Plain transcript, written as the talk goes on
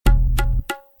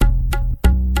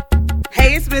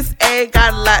Miss A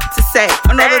got a lot to say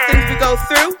on all the things we go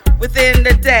through within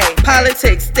the day.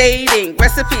 Politics, dating,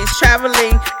 recipes,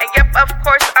 traveling, and yep, of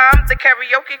course, I'm the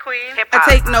karaoke queen. I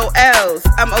take no L's,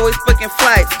 I'm always booking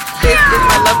flights. This is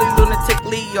my lovely lunatic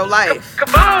Leo life.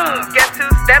 Kaboom! Guess who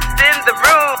stepped in the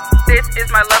room? This is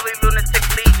my lovely lunatic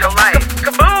Leo life.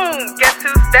 Kaboom! Guess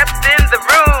who stepped in the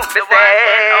room? The one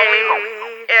and only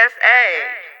S.A.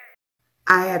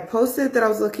 I had posted that I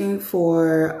was looking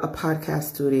for a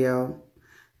podcast studio.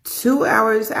 2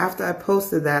 hours after I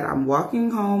posted that, I'm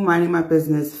walking home, minding my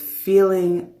business,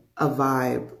 feeling a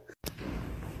vibe.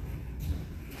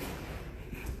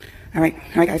 All right,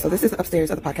 guys, so this is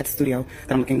upstairs at the podcast studio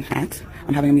that I'm looking at.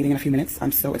 I'm having a meeting in a few minutes.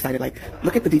 I'm so excited. Like,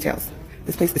 look at the details.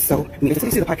 This place is so neat. This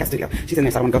is the podcast studio. She's in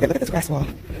there, so I want to go there. Look at this grass wall.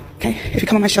 Okay, if you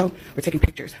come on my show, we're taking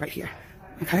pictures right here.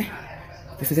 Okay,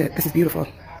 this is it. This is beautiful.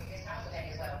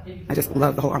 I just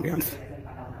love the whole ambiance.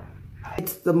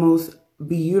 It's the most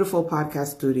beautiful podcast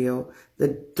studio, the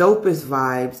dopest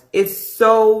vibes. It's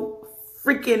so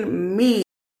freaking me.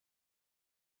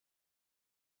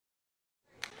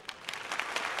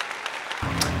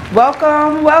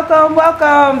 Welcome, welcome,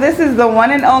 welcome. This is the one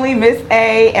and only Miss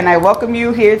A, and I welcome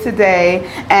you here today.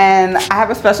 And I have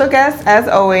a special guest, as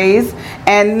always.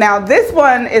 And now this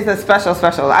one is a special.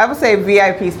 I would say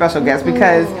VIP special guest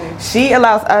because she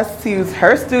allows us to use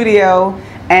her studio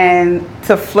and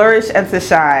to flourish and to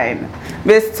shine.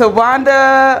 Miss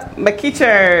Tawanda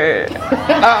McEacher.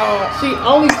 She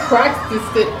only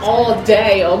practiced it all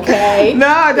day, okay?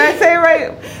 No, did I say it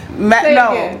right?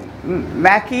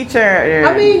 McEacher.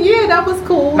 I mean, yeah, that was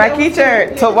cool.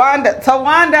 McEacher. Tawanda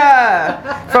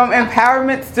from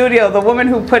Empowerment Studio, the woman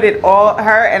who put it all,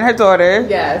 her and her daughter,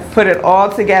 put it all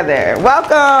together.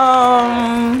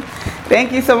 Welcome.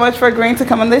 Thank you so much for agreeing to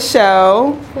come on this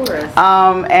show. Of course.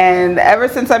 And ever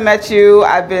since I met you,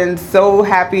 I've been so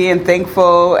happy and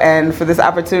thankful and for this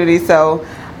opportunity. So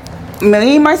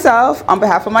me, myself, on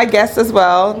behalf of my guests as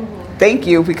well, thank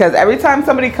you, because every time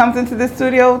somebody comes into this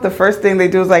studio, the first thing they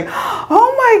do is like,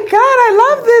 oh my God, I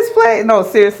love this place. No,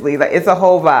 seriously, like it's a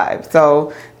whole vibe.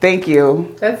 So thank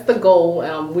you. That's the goal.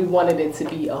 We wanted it to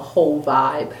be a whole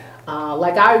vibe.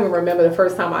 Like I even remember the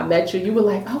first time I met you, you were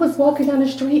like, I was walking down the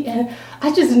street and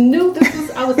I just knew this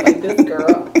was, I was like, this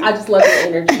girl, I just love your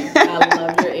energy. I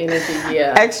love your energy,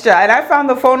 yeah. Extra. And I found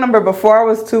the phone number before I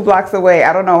was 2 blocks away.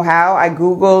 I don't know how. I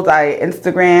Googled, I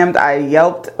Instagrammed, I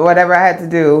Yelped, whatever I had to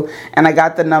do. And I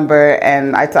got the number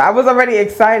and I was already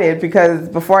excited because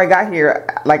before I got here,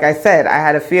 like I said, I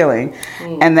had a feeling.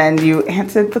 And then you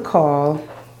answered the call.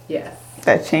 Yes.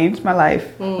 That changed my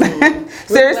life. Seriously.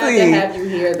 We're glad to have you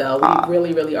here, though. We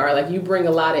really, really are. Like, you bring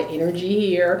a lot of energy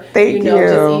here. Thank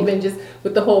you. Just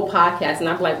with the whole podcast. And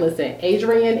I'm like, listen,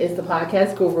 Adrian is the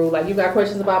podcast guru. Like, you got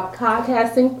questions about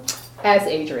podcasting? Ask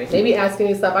Adrian. They be asking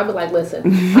me stuff. I be like, listen,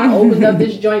 I opened up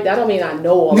this joint. That don't mean I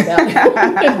know all about it.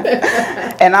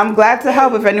 And I'm glad to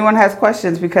help if anyone has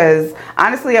questions because,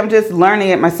 honestly, I'm just learning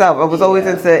it myself. I was always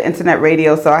into internet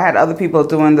radio, so I had other people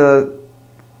doing the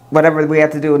whatever we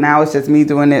have to do. Now it's just me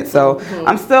doing it. So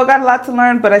I'm still got a lot to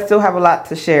learn, but I still have a lot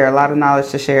to share, a lot of knowledge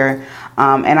to share.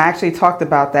 And I actually talked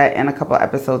about that in a couple of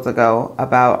episodes ago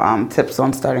about tips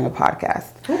on starting a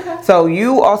podcast. Okay. So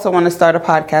you also want to start a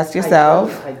podcast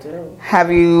yourself. I do.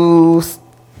 Have you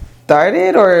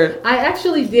started or? I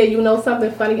actually did. You know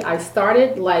something funny? I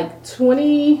started like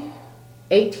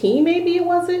 2018 maybe,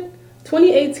 was it?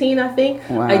 2018, I think.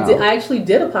 Wow. I actually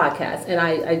did a podcast, and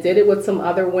I did it with some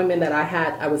other women that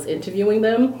I was interviewing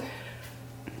them.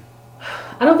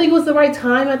 I don't think it was the right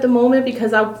time at the moment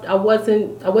because I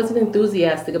wasn't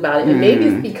enthusiastic about it, and maybe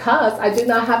it's because I did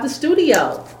not have the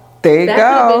studio. There you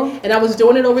go. And I was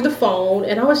doing it over the phone,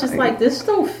 and I was just like, this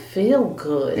don't feel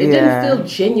good. It didn't feel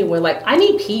genuine. Like, I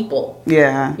need people.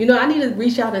 Yeah. You know, I need to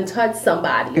reach out and touch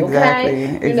somebody,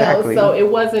 okay? Exactly. You know, so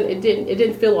it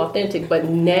didn't feel authentic. But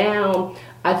now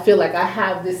I feel like I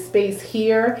have this space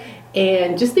here.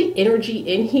 And just the energy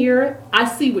in here, I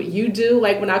see what you do.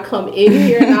 Like when I come in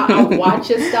here and I watch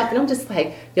your stuff, and I'm just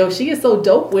like, yo, she is so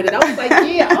dope with it. I was like,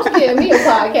 yeah, I'm getting me a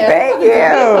podcast. Thank you.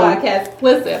 Podcast.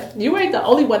 Listen, you ain't the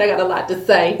only one that got a lot to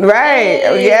say. Right?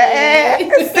 Hey. Yeah.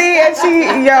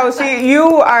 See,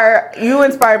 and you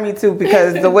inspire me too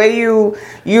because the way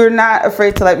you're not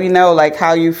afraid to let me know like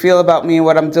how you feel about me and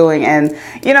what I'm doing, and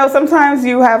you know sometimes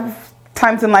you have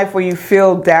times in life where you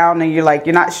feel down and you're like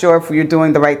you're not sure if you're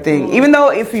doing the right thing, even though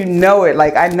if you know it,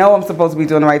 like I know I'm supposed to be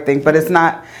doing the right thing, but it's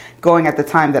not going at the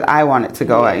time that I want it to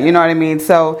go at. You know what I mean?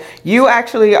 So you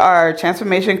actually are a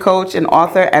transformation coach, an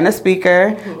author, and a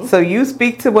speaker. So you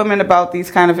speak to women about these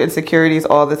kind of insecurities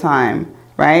all the time,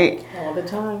 right? All the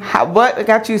time. What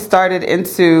got you started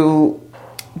into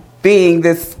being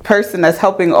this person that's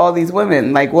helping all these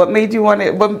women? Like, what made you want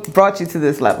it? What brought you to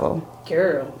this level?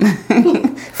 Girl.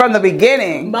 From the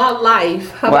beginning. My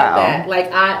life. How about that?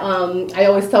 Like, I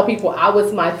always tell people I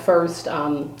was my first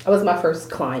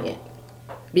client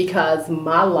because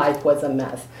my life was a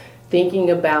mess. Thinking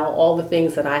about all the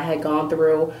things that I had gone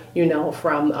through, you know,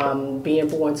 from being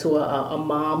born to a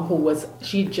mom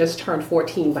she just turned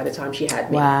 14 by the time she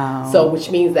had me. Wow. So, which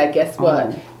means that, guess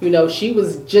what? You know, she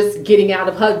was just getting out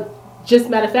of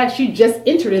matter of fact, she just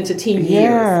entered into teen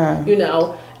years, you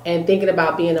know, and thinking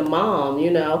about being a mom, you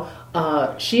know.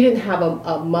 She didn't have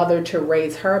a mother to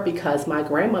raise her because my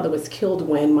grandmother was killed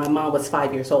when my mom was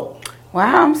 5 years old.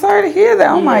 Wow, I'm sorry to hear that.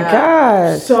 Oh my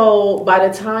gosh. So by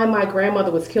the time my grandmother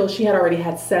was killed, she had already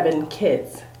had 7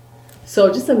 kids.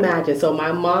 So just imagine. So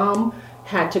my mom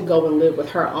had to go and live with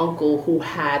her uncle who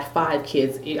had 5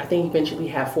 kids. I think eventually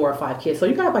had 4 or 5 kids. So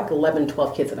you got like 11,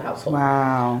 12 kids in the household.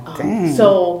 Wow. Dang.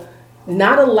 So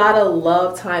not a lot of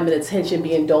love, time, and attention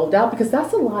being doled out because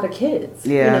that's a lot of kids.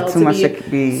 Yeah, you know, too much to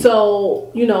be. So,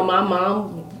 you know, my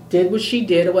mom did what she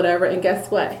did or whatever, and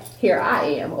guess what? Here I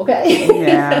am, okay?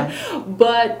 Yeah.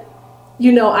 But,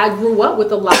 you know, I grew up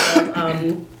with a lot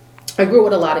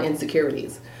of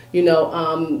insecurities, you know,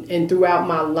 and throughout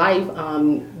my life,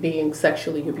 being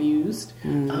sexually abused,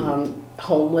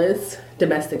 homeless,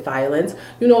 domestic violence,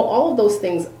 you know, all of those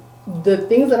things, the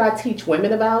things that I teach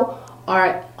women about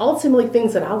are ultimately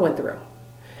things that I went through.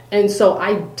 And so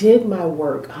I did my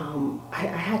work. I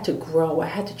had to grow. I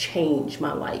had to change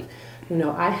my life. You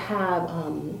know, I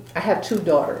have 2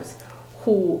 daughters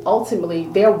who ultimately,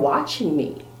 they're watching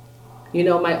me. You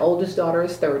know, my oldest daughter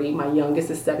is 30, my youngest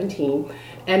is 17,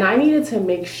 and I needed to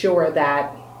make sure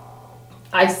that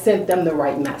I sent them the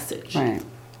right message. Right.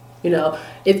 You know,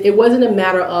 it wasn't a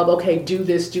matter of, okay, do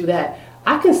this, do that.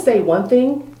 I can say one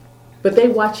thing, but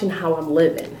they're watching how I'm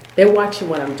living. They're watching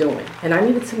what I'm doing. And I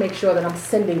needed to make sure that I'm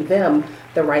sending them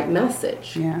the right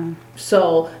message. Yeah.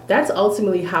 So that's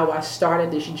ultimately how I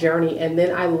started this journey. And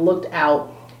then I looked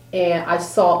out and I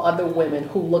saw other women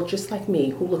who looked just like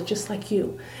me, who looked just like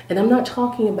you. And I'm not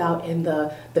talking about in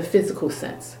the physical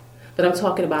sense, but I'm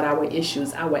talking about our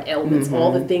issues, our ailments,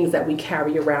 all the things that we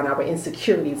carry around, our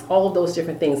insecurities, all of those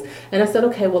different things. And I said,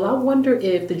 okay, well, I wonder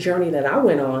if the journey that I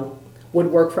went on would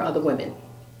work for other women.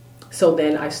 So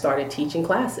then I started teaching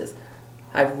classes.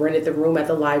 I've rented the room at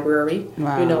the library.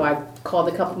 Wow. You know, I called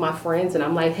a couple of my friends and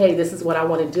I'm like, hey, this is what I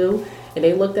want to do. And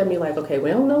they looked at me like, okay,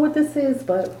 we don't know what this is,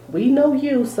 but we know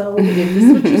you. So if this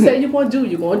is what you say you're going to do,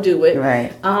 you're going to do it.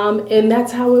 Right. And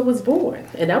that's how it was born.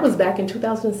 And that was back in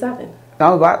 2007.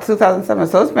 Oh, about 2007.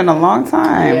 So it's been a long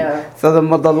time. Yeah. So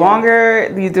the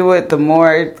longer you do it,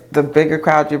 the bigger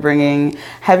crowd you're bringing.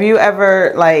 Have you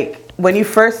ever, like, when you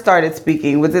first started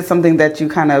speaking, was it something that you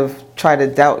kind of try to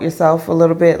doubt yourself a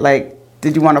little bit? Like,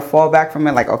 did you want to fall back from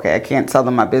it? Like, okay, I can't tell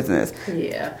them my business.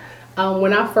 Yeah.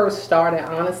 When I first started,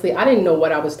 honestly, I didn't know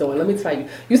what I was doing. Let me tell you.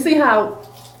 You see how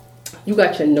you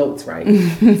got your notes, right?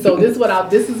 So this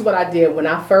is what I did when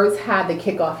I first had the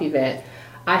kickoff event.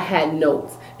 I had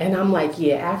notes. And I'm like,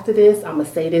 yeah, after this, I'm going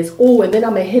to say this. Oh, and then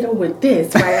I'm going to hit them with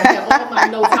this, right? I had all my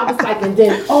notes. I was like, and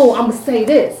then, I'm going to say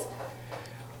this.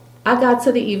 I got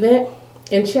to the event,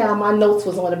 and child, my notes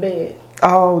was on the bed.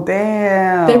 Oh,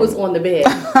 damn. They was on the bed.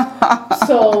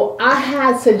 So I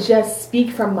had to just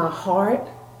speak from my heart.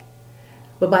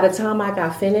 But by the time I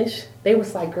got finished, they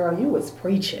was like, girl, you was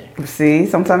preaching. See,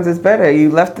 sometimes it's better. You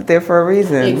left it there for a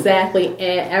reason. Exactly.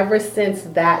 And ever since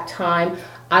that time,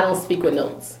 I don't speak with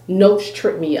notes. Notes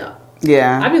trip me up.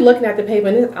 Yeah. I be looking at the paper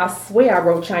and I swear I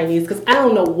wrote Chinese because I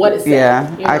don't know what it said.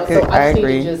 Yeah, you know? I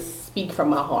agree. Need to just speak from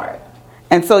my heart.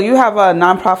 And so you have a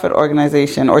nonprofit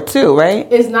organization or 2, right?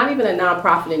 It's not even a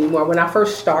nonprofit anymore. When I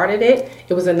first started it,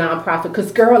 it was a nonprofit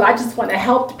because, girl, I just want to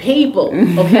help the people,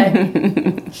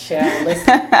 okay? Child,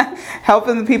 listen.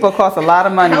 Helping the people costs a lot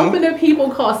of money. Helping the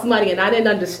people costs money, and I didn't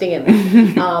understand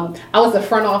that. I was the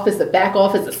front office, the back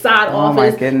office, the side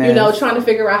office. My goodness. You know, trying to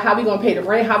figure out how we going to pay the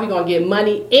rent, how we going to get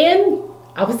money. And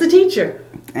I was the teacher.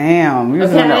 Damn, you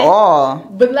was doing it all.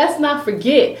 But let's not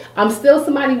forget, I'm still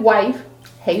somebody's wife.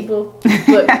 Hey, boo.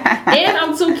 Look, and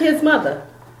I'm 2 kids' mother.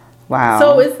 Wow.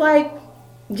 So it's like,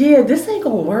 yeah, this ain't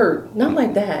gonna work. Not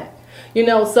like that. You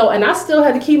know, so, and I still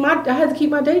had to keep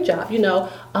my day job, you know,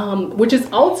 which is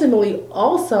ultimately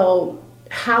also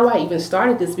how I even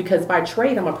started this because by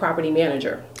trade, I'm a property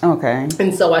manager. Okay.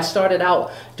 And so I started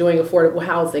out doing affordable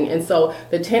housing. And so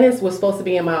the tenants were supposed to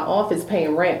be in my office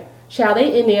paying rent. Child,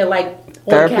 they in there like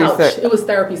on the couch. It was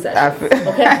therapy sessions.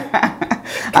 Okay.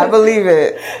 I believe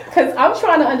it. Because I'm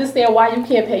trying to understand why you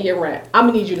can't pay your rent. I'm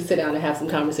going to need you to sit down and have some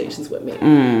conversations with me.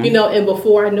 You know, and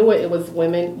before I knew it, it was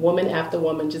woman after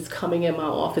woman just coming in my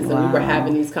office, and we were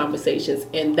having these conversations.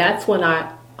 And that's when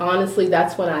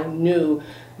that's when I knew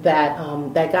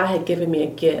that that God had given me a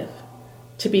gift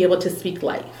to be able to speak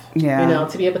life. Yeah. You know,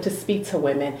 to be able to speak to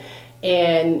women.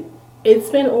 And it's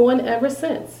been on ever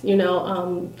since. You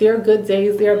know, there are good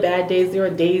days, there are bad days, there are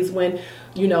days when,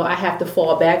 you know, I have to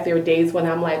fall back. There are days when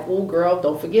I'm like, oh, girl,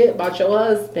 don't forget about your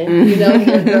husband. You know,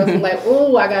 there are girls who are like,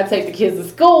 oh, I got to take the kids to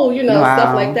school, you know,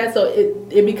 stuff like that. So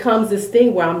it becomes this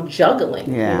thing where I'm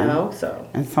juggling, you know, so.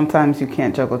 And sometimes you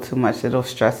can't juggle too much. It'll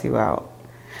stress you out.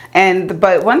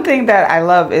 But one thing that I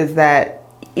love is that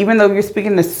even though you're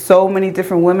speaking to so many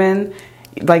different women,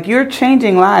 like, you're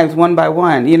changing lives one by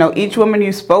one. You know, each woman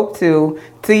you spoke to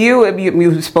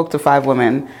you spoke to 5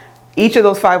 women. Each of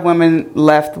those 5 women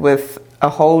left with a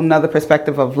whole nother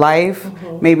perspective of life,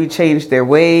 maybe changed their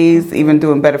ways, even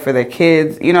doing better for their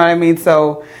kids. You know what I mean?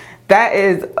 So that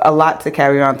is a lot to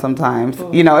carry on sometimes,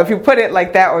 you know, if you put it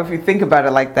like that, or if you think about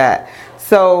it like that.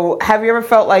 So have you ever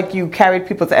felt like you carried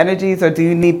people's energies, or do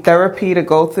you need therapy to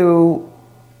go through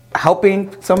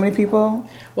helping so many people?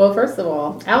 Well, first of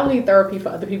all, I don't need therapy for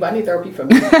other people. I need therapy for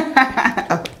me.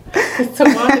 Because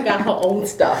Tawana got her own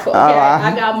stuff, okay?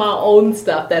 I got my own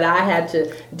stuff that I had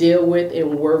to deal with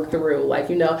and work through. Like,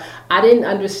 you know, I didn't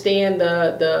understand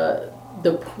not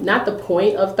the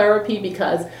point of therapy,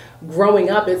 because growing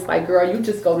up, it's like, girl, you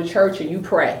just go to church and you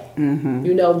pray.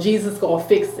 You know, Jesus gonna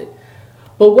fix it.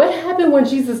 But what happened when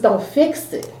Jesus don't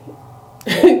fix it?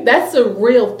 That's a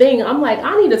real thing. I'm like,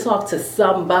 I need to talk to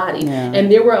somebody.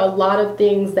 And there were a lot of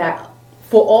things that,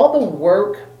 for all the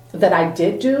work that I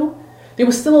did do, there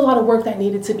was still a lot of work that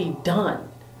needed to be done,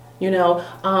 you know,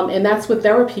 and that's where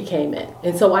therapy came in.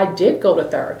 And so I did go to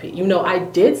therapy. You know, I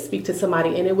did speak to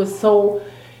somebody, and it was so,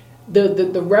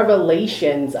 the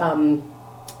revelations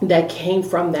that came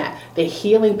from that, the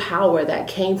healing power that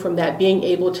came from that, being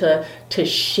able to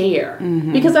share.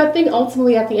 Because I think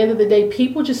ultimately, at the end of the day,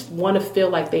 people just want to feel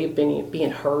like they've been being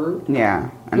heard.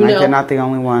 Yeah, and like they're not the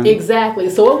only one. Exactly.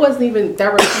 So it wasn't even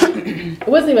therapy. It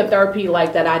wasn't even therapy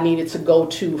like that I needed to go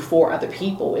to for other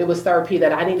people. It was therapy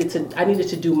that I needed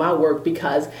to do my work,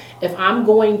 because if I'm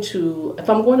going to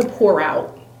pour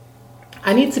out,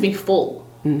 I need to be full.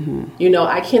 You know,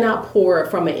 I cannot pour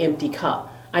from an empty cup.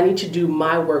 I need to do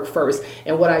my work first.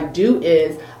 And what I do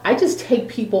is I just take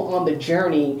people on the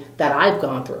journey that I've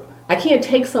gone through. I can't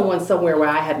take someone somewhere where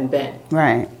I hadn't been.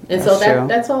 Right. And so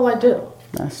that's all I do.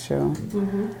 That's true.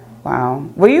 Wow.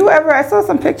 Were you ever, I saw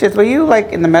some pictures, were you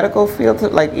like in the medical field,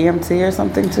 like EMT or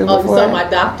something too before? Oh, you saw my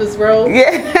doctor's robe?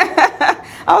 Yeah.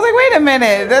 I was like, wait a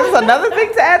minute, there's another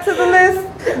thing to add to the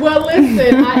list? Well,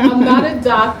 listen, I'm not a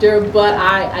doctor, but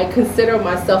I consider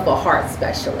myself a heart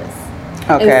specialist.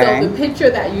 Okay. And so the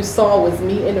picture that you saw was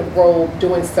me in a robe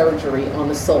doing surgery on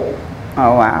the soul.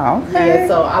 Oh, wow. Okay. Yeah,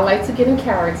 so I like to get in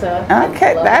character.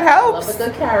 Okay, that helps. Love a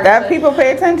good character. That people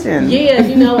pay attention. Yeah,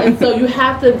 you know, and so you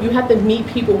have to meet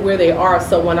people where they are.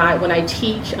 So when I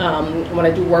teach, when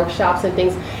I do workshops and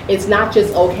things, it's not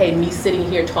just, okay, me sitting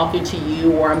here talking to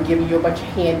you, or I'm giving you a bunch of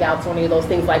handouts or any of those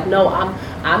things. Like, no,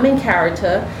 I'm in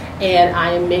character. And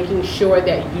I am making sure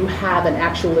that you have an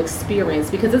actual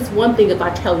experience, because it's one thing if I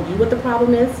tell you what the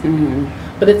problem is,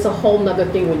 but it's a whole nother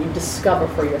thing when you discover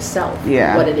for yourself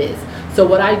what it is. So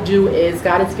what I do is,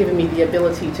 God has given me the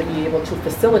ability to be able to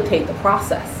facilitate the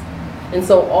process. And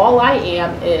so all I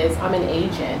am is, I'm an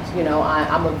agent, you know,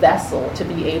 I'm a vessel to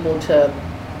be able to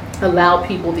allow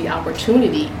people the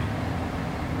opportunity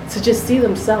to just see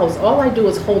themselves. All I do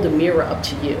is hold a mirror up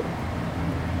to you.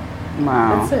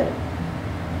 Wow. That's it.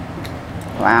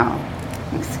 Wow.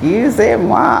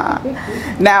 Excusez-moi.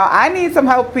 Now, I need some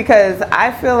help, because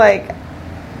I feel like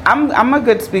I'm a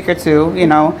good speaker too, you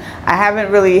know. I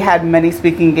haven't really had many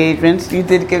speaking engagements. You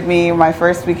did give me my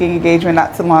first speaking engagement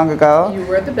not too long ago. You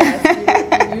were the best.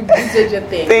 You did your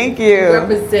thing. Thank you. You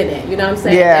represented, you know what I'm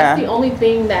saying? Yeah. That's the only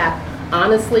thing that,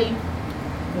 honestly,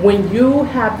 when you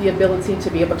have the ability to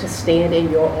be able to stand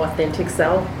in your authentic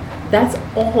self, that's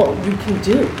all you can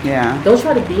do. Yeah. Don't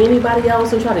try to be anybody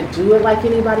else. Don't try to do it like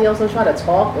anybody else. Don't try to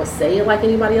talk or say it like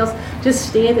anybody else. Just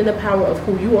stand in the power of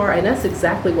who you are, and that's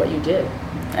exactly what you did.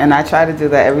 And I try to do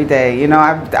that every day. You know,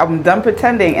 I'm done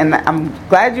pretending, and I'm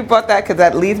glad you brought that, because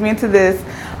that leads me into this.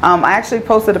 I actually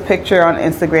posted a picture on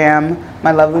Instagram,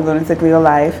 My Lovely Lunatic Leo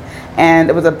Life, and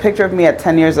it was a picture of me at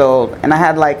 10 years old, and I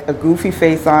had like a goofy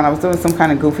face on. I was doing some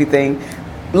kind of goofy thing.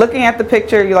 Looking at the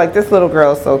picture, you're like, this little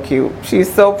girl is so cute.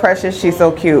 She's so precious. She's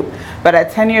so cute. But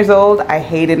at 10 years old, I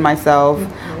hated myself.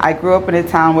 I grew up in a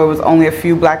town where there was only a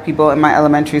few black people in my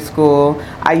elementary school.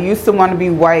 I used to want to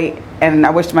be white, and I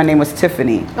wished my name was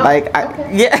Tiffany. Okay.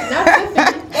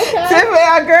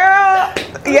 Tiffany, girl.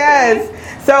 Yes.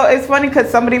 So it's funny because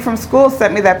somebody from school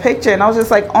sent me that picture, and I was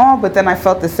just like, oh, but then I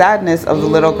felt the sadness of the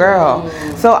little girl.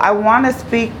 So I want to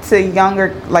speak to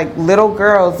younger, like little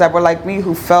girls that were like me,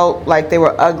 who felt like they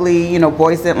were ugly, you know,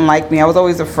 boys didn't like me. I was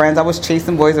always a friend. I was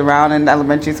chasing boys around in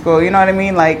elementary school, you know what I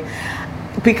mean? Like,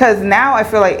 because now I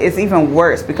feel like it's even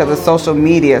worse because of social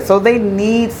media. So they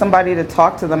need somebody to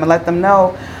talk to them and let them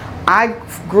know, I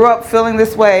grew up feeling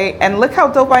this way, and look how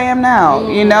dope I am now,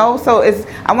 you know? So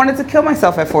I wanted to kill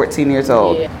myself at 14 years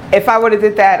old. Yeah. If I would have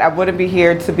did that, I wouldn't be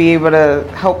here to be able to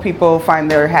help people find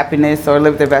their happiness or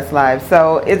live their best lives.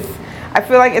 So I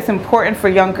feel like it's important for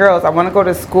young girls. I want to go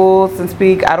to schools and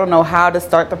speak. I don't know how to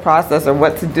start the process or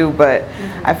what to do, but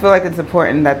I feel like it's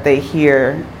important that they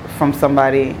hear from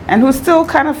somebody and who still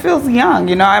kind of feels young.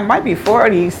 You know, I might be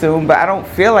 40 soon, but I don't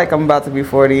feel like I'm about to be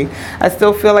 40. I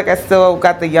still feel like I still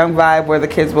got the young vibe where the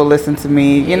kids will listen to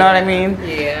me. You know what I mean?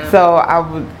 Yeah. So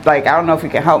I don't know if you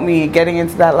can help me getting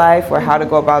into that life or how to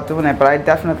go about doing it, but I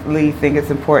definitely think it's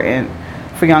important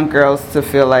for young girls to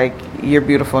feel like you're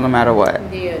beautiful no matter what.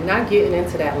 Yeah, not getting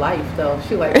into that life though.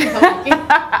 She like,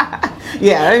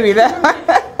 yeah, I mean that.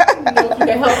 You know, if you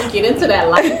can help me get into that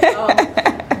life.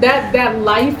 That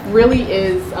life really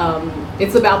is,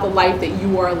 it's about the life that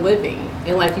you are living.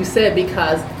 And like you said,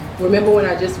 because remember when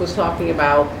I just was talking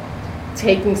about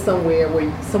taking somewhere where you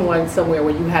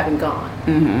haven't gone.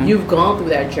 Mm-hmm. You've gone through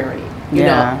that journey. You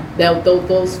know,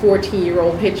 those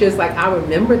 14-year-old pictures, like I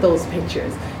remember those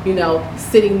pictures, you know,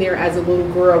 sitting there as a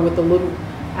little girl with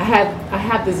I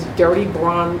had this dirty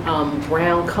brown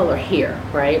color hair,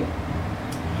 right?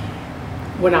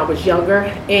 When I was younger,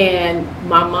 and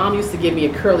my mom used to give me a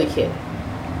curly kid.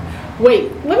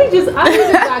 Wait, I need to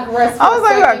digress. I was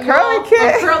like, a curly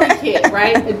kid? A curly kid,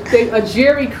 right? A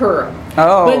Jerry curl.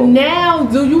 Oh. But now,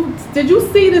 did you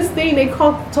see this thing they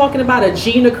talking about a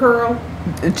Gina curl?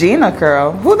 Gina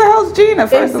curl? Who the hell's Gina,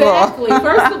 first of all? Exactly.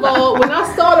 First of all, when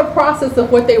I saw the process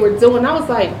of what they were doing, I was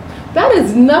like, that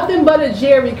is nothing but a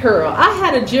Jerry curl. I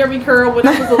had a Jerry curl when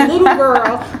I was a little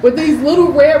girl with these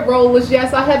little red rollers.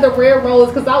 Yes, I had the red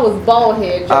rollers because I was bald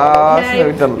head. Okay?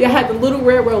 I had the little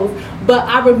red rollers. But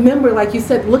I remember, like you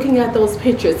said, looking at those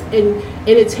pictures, and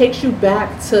it takes you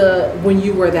back to when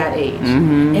you were that age.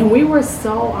 Mm-hmm. And we were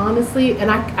so, honestly, and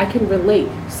I can relate,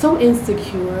 so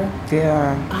insecure.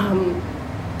 Yeah.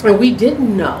 And we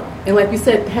didn't know. And like you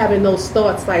said, having those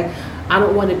thoughts like, I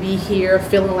don't want to be here,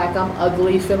 feeling like I'm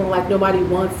ugly, feeling like nobody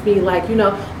wants me, like, you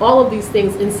know, all of these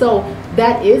things. And so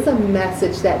that is a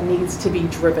message that needs to be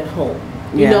driven home,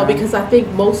 you know, because I think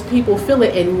most people feel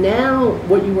it. And now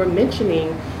what you were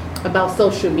mentioning about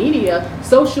social media,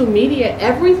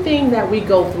 everything that we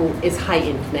go through is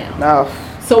heightened now. Oh,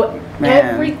 so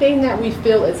everything that we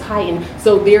feel is heightened.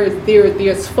 So there's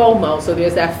FOMO, so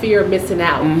there's that fear of missing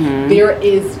out. Mm-hmm. There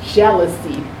is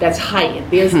jealousy that's heightened.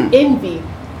 There's envy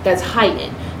that's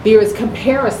heightened. There is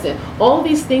comparison. All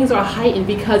these things are heightened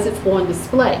because it's on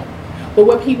display. But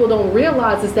what people don't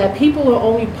realize is that people are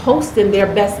only posting their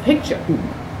best picture.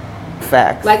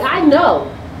 Facts. Like, I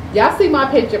know, y'all see my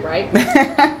picture, right?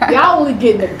 Y'all only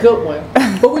getting a good one.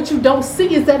 But what you don't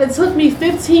see is that it took me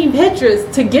 15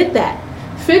 pictures to get that.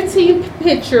 15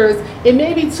 pictures and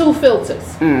maybe 2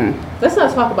 filters. Let's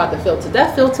not talk about the filter.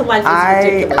 That filter life is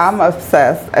ridiculous. I'm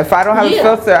obsessed. If I don't have a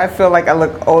filter, I feel like I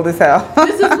look old as hell.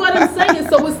 This is what I'm saying.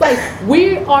 So it's like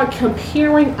we are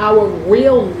comparing our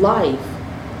real life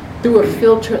through a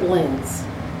filtered lens.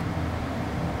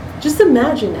 Just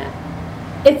imagine that.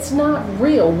 It's not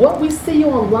real. What we see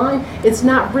online, it's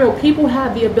not real. People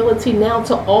have the ability now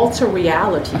to alter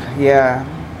reality. Yeah.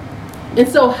 And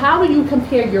so how do you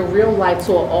compare your real life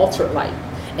to an altered life?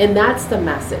 And that's the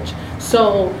message.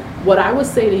 So what I would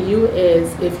say to you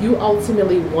is, if you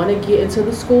ultimately want to get into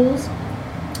the schools,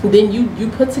 then you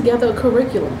put together a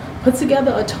curriculum, put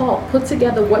together a talk, put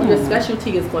together what your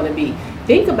specialty is going to be.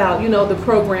 Think about, you know, the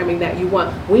programming that you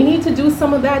want. We need to do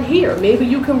some of that here. Maybe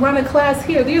you can run a class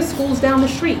here. There's schools down the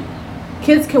street.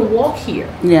 Kids can walk here.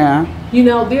 Yeah. You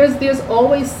know, there's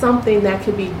always something that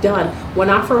can be done. When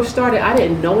I first started, I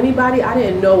didn't know anybody. I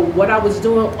didn't know what I was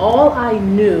doing. All I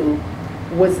knew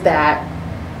was that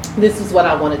this is what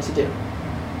I wanted to do.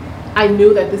 I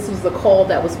knew that this was the call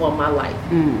that was on my life.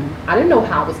 I didn't know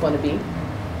how it was going to be.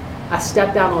 I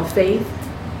stepped out on faith,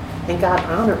 and God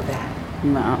honored that.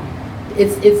 No.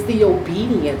 It's the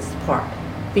obedience part,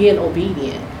 being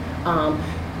obedient.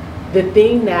 The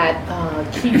thing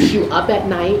that keeps you up at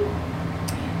night,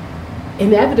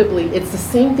 inevitably, it's the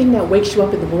same thing that wakes you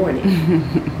up in the morning.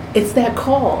 It's that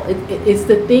call. It's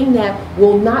the thing that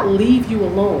will not leave you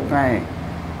alone. Right.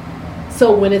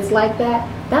 So when it's like that,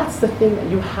 that's the thing that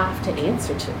you have to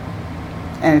answer to.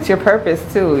 And it's your purpose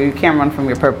too. You can't run from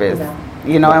your purpose. No.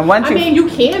 You know, and once you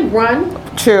can run.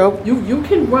 True. You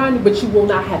can run, but you will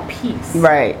not have peace.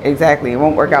 Right, exactly. It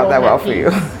won't work out that well for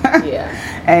you.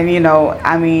 Yeah. And you know,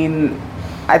 I mean,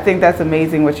 I think that's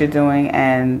amazing what you're doing,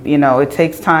 and you know, it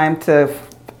takes time to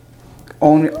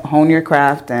hone your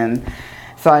craft. And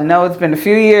so I know it's been a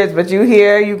few years, but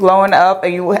you glowing up,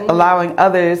 and you allowing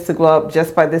others to glow up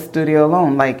just by this studio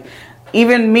alone. Like,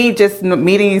 even me just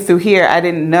meeting you through here, I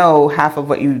didn't know half of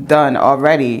what you've done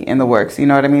already in the works. You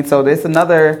know what I mean? So there's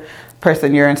another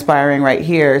person you're inspiring right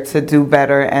here to do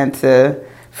better and to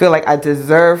feel like I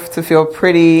deserve to feel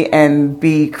pretty and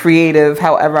be creative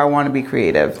however I want to be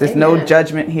creative. There's no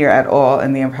judgment here at all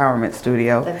in the Empowerment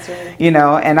Studio. That's right. You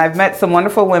know, and I've met some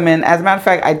wonderful women. As a matter of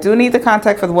fact, I do need the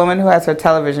contact for the woman who has her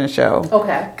television show.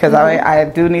 Okay. Because I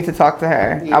do need to talk to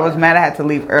her. Yeah. I was mad I had to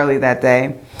leave early that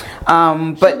day.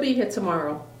 But she'll be here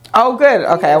tomorrow. Oh, good.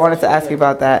 Okay, I wanted to ask you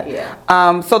about that.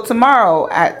 Yeah. So tomorrow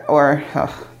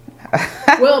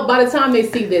well, by the time they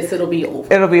see this, it'll be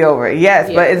over. It'll be over, yes.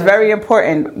 Yeah, but it's very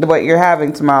important what you're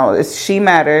having tomorrow. It's She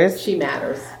Matters. She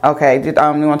Matters. Okay. You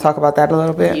want to talk about that a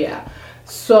little bit? Yeah.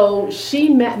 So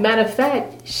matter of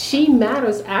fact, She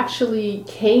Matters actually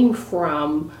came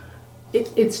from.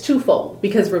 It's twofold,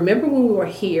 because remember when we were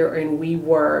here and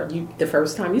the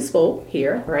first time you spoke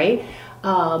here, right?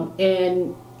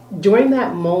 And during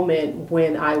that moment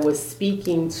when I was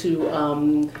speaking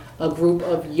to a group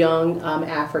of young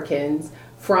Africans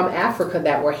from Africa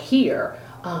that were here,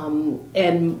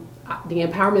 and the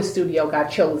Empowerment Studio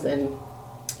got chosen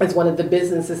as one of the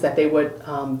businesses that they would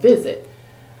visit.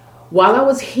 While I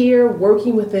was here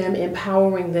working with them,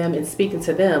 empowering them, and speaking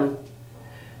to them,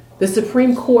 the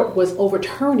Supreme Court was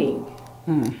overturning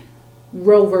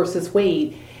Roe versus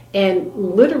Wade, and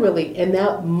literally in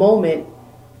that moment,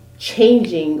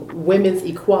 changing women's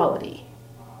equality.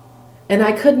 And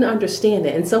I couldn't understand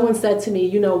it. And someone said to me,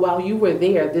 while you were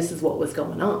there, this is what was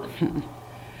going on.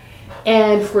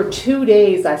 And for 2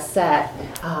 days I sat,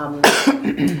 and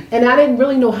I didn't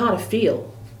really know how to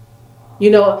feel.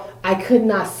 I could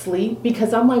not sleep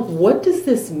because I'm like, what does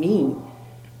this mean?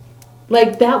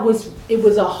 Like it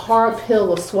was a hard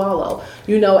pill to swallow,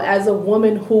 as a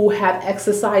woman who have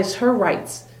exercised her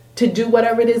rights to do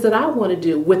whatever it is that I want to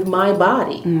do with my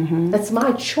body. Mm-hmm. That's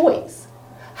my choice.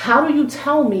 How do you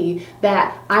tell me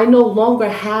that I no longer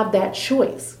have that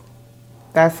choice?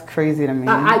 That's crazy to me.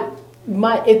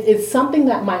 It's something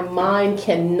that my mind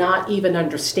cannot even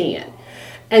understand.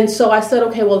 And so I said,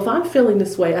 okay, well, if I'm feeling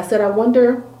this way, I said, I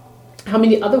wonder how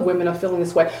many other women are feeling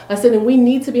this way. I said, and we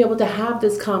need to be able to have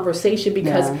this conversation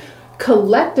because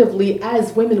collectively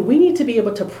as women, we need to be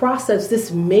able to process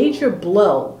this major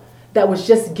blow that was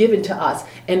just given to us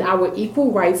and our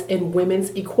equal rights and women's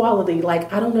equality.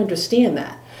 Like, I don't understand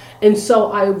that. And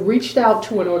so I reached out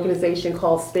to an organization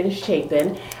called Spanish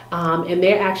Chapin, and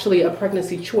they're actually a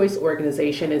pregnancy choice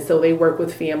organization. And so they work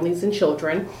with families and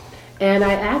children. And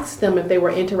I asked them if they were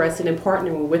interested in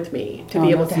partnering with me to be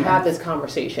able to have this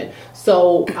conversation.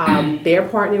 So they're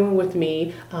partnering with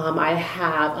me. I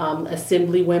have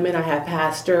assembly women. I have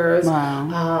pastors.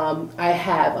 Wow. I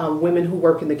have women who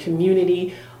work in the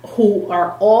community who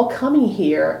are all coming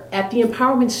here at the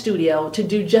Empowerment Studio to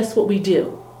do just what we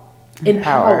do.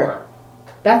 Empower.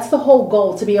 That's the whole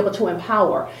goal, to be able to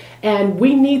empower. And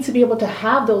we need to be able to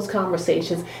have those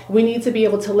conversations. We need to be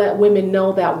able to let women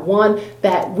know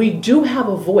that we do have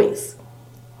a voice,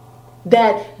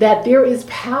 that there is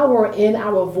power in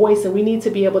our voice, and we need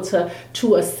to be able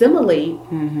to assimilate,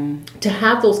 to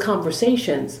have those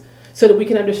conversations so that we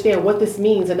can understand what this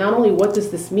means. And not only what does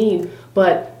this mean,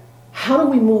 but how do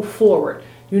we move forward?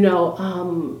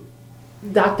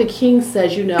 Dr. King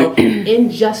says,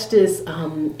 injustice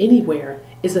anywhere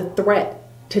is a threat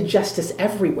to justice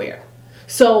everywhere.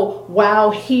 So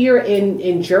while here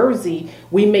in Jersey,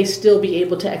 we may still be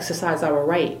able to exercise our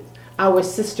right, our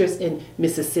sisters in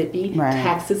Mississippi,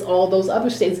 Texas, all those other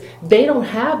states, they don't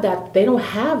have that. They don't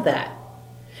have that.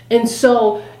 And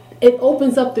so it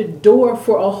opens up the door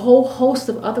for a whole host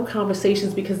of other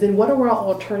conversations, because then what are our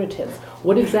alternatives?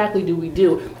 What exactly do we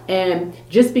do? And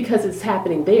just because it's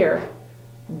happening there,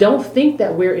 don't think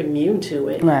that we're immune to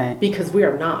it, because we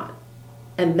are not.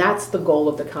 And that's the goal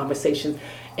of the conversation.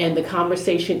 And the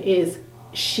conversation is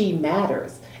she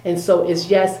matters. And so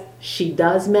it's yes, she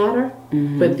does matter,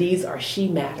 but these are she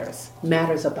matters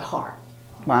of the heart.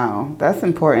 Wow, that's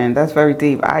important. That's very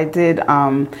deep. I did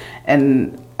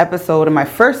an episode in my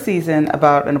first season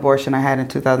about an abortion I had in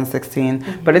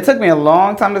 2016, but it took me a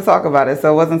long time to talk about it,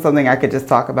 so it wasn't something I could just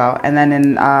talk about. And then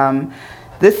in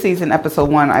this season, episode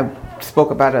 1, I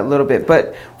spoke about it a little bit.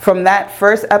 But from that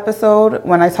first episode,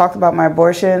 when I talked about my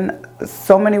abortion,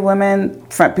 so many women,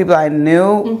 people I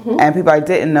knew and people I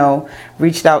didn't know,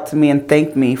 reached out to me and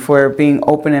thanked me for being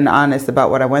open and honest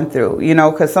about what I went through. You know,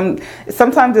 because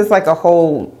sometimes it's like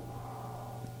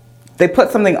they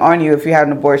put something on you if you had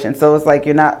an abortion. So it's like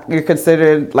you're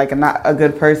considered like not a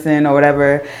good person or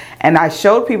whatever. And I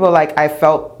showed people like I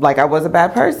felt like I was a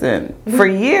bad person for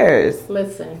years.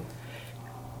 Listen,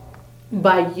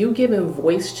 by you giving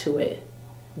voice to it,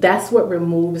 that's what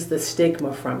removes the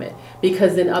stigma from it.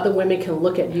 Because then other women can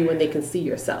look at you and they can see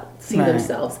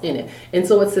themselves in it. And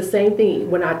so it's the same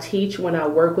thing when I teach, when I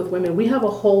work with women, we have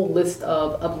a whole list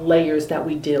of layers that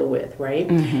we deal with, right?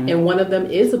 And one of them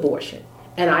is abortion.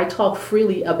 And I talk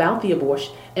freely about the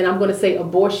abortion. And I'm going to say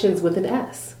abortions with an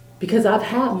S, because I've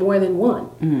had more than one.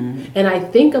 And I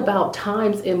think about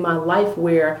times in my life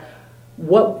where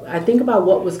what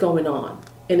was going on.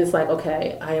 And it's like,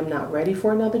 okay, I am not ready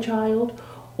for another child.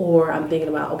 Or I'm thinking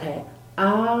about, okay,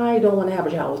 I don't want to have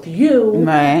a child with you.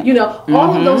 Right. You know,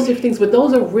 all of those different things. But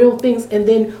those are real things. And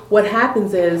then what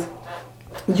happens is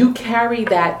you carry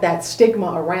that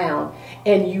stigma around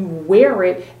and you wear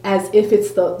it as if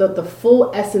it's the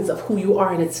full essence of who you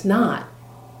are, and it's not.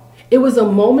 It was a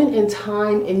moment in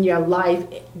time in your life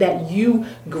that you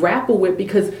grapple with,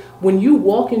 because when you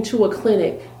walk into a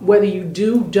clinic, whether you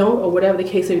do, don't, or whatever the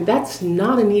case is, that's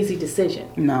not an easy decision.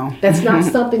 No. That's not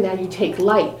something that you take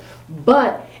light,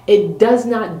 but it does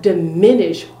not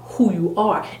diminish who you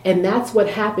are. And that's what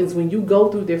happens when you go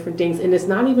through different things. And it's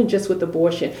not even just with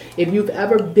abortion. If you've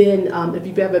ever been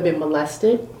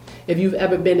molested, if you've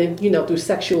ever been in, through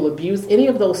sexual abuse, any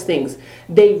of those things,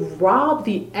 they rob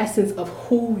the essence of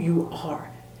who you are.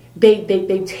 They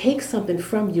take something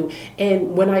from you.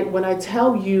 And when I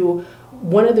tell you,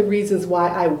 one of the reasons why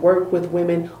I work with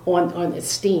women on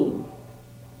esteem,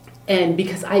 and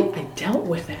because I dealt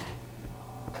with that.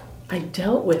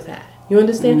 You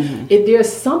understand?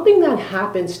 There's something that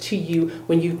happens to you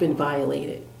when you've been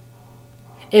violated.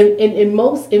 And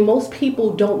most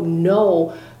people don't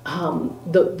know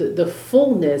the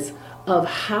fullness of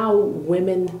how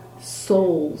women's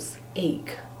souls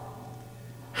ache,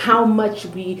 how much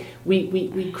we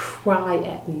cry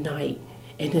at night,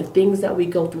 and the things that we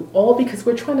go through, all because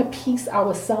we're trying to piece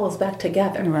ourselves back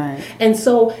together. Right. And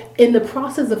so in the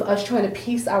process of us trying to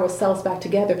piece ourselves back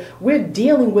together, we're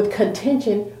dealing with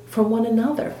contention from one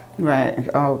another. Right.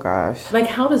 Oh gosh. Like,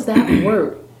 how does that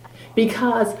work?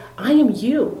 Because I am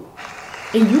you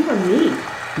and you are me.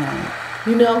 Right.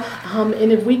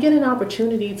 And if we get an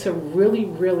opportunity to really,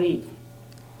 really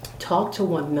talk to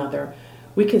one another,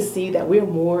 we can see that we're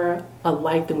more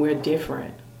alike than we're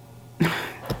different.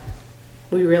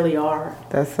 We really are.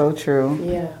 That's so true.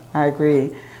 Yeah. I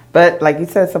agree. But like you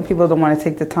said, some people don't want to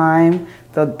take the time.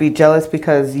 They'll be jealous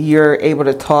because you're able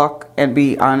to talk and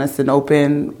be honest and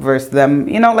open versus them.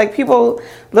 Like people,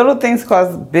 little things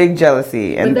cause big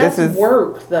jealousy. And but that's this is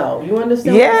work, though. You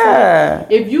understand? Yeah.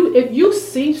 If you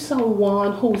see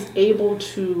someone who's able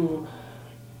to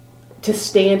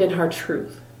stand in her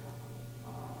truth,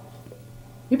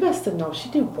 you best to know she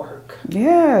did work.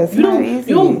 Yeah, it's not easy.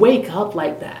 You don't wake up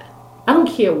like that. I don't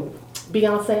care,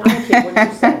 Beyonce. I don't care what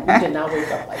you say. You did not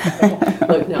wake up like that.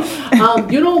 Look, no.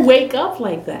 You don't wake up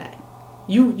like that.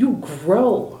 You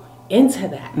grow into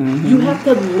that. You have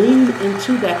to lean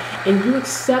into that, and you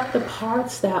accept the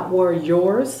parts that were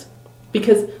yours,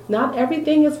 because not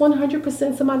everything is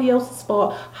 100% somebody else's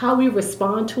fault. How we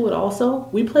respond to it also,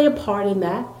 we play a part in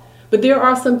that. But there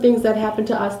are some things that happened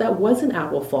to us that wasn't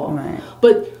our fault. Right.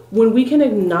 But when we can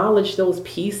acknowledge those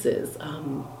pieces,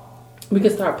 we can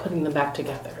start putting them back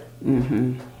together.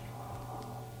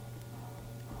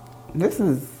 This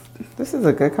is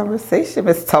a good conversation,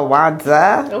 Miss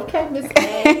Tawanda. Okay, Miss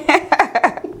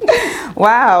A.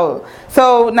 Wow.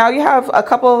 So now you have a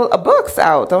couple of books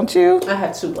out, don't you? I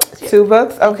have 2 books. Yeah. 2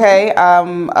 books, okay.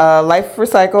 Life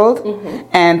Recycled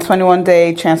and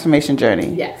 21-Day Transformation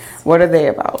Journey. Yes. What are they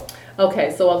about?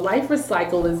 Okay, so a life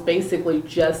recycled is basically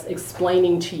just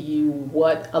explaining to you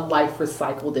what a life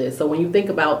recycled is. So when you think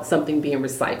about something being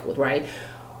recycled, right,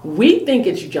 we think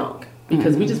it's junk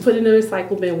because we just put it in a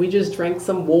recycle bin. We just drank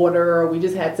some water, or we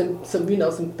just had some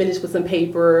finished with some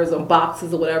papers or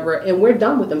boxes or whatever, and we're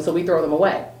done with them, so we throw them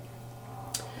away.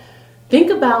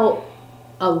 Think about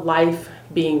a life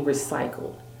being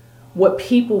recycled, what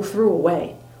people threw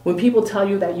away. When people tell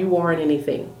you that you aren't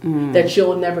anything, that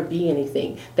you'll never be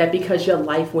anything, that because your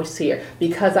life was here,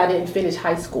 because I didn't finish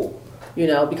high school,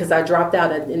 because I dropped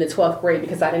out in the 12th grade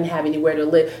because I didn't have anywhere to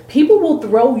live. People will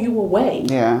throw you away.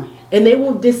 Yeah. And they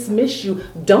will dismiss you.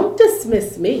 Don't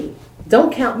dismiss me.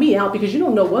 Don't count me out because you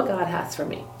don't know what God has for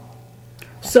me.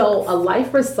 So a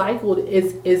life recycled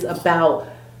is about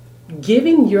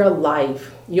giving your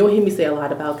life. You'll hear me say a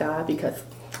lot about God because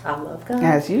I love God.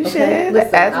 As you should.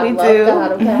 Listen, as we I do.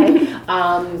 love God,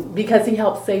 okay? Because he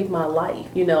helped save my life,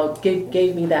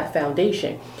 gave me that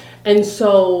foundation. And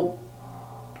so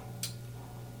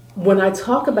when I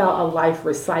talk about a life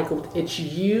recycled, it's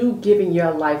you giving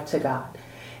your life to God.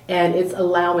 And it's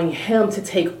allowing him to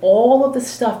take all of the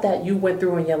stuff that you went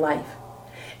through in your life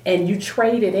and you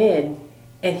trade it in,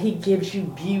 and he gives you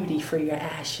beauty for your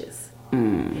ashes.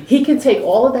 He can take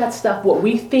all of that stuff, what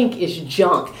we think is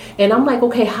junk. And I'm like,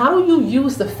 okay, how do you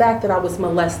use the fact that I was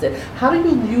molested? How do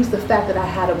you use the fact that I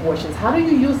had abortions? How do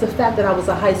you use the fact that I was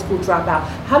a high school dropout?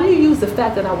 How do you use the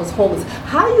fact that I was homeless?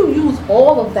 How do you use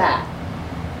all of that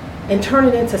and turn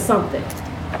it into something?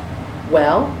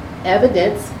 Well,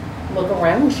 evidence. Look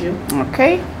around you.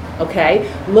 Okay.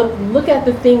 Look at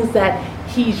the things that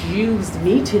he's used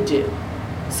me to do.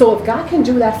 So if God can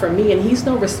do that for me, and he's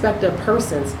no respecter of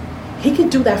persons, he can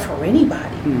do that for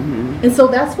anybody. And so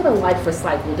that's what a life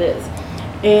recycled is.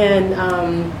 And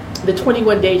the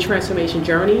 21-day transformation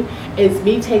journey is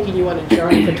me taking you on a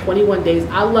journey for 21 days.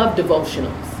 I love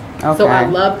devotionals. Okay. So I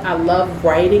love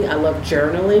writing. I love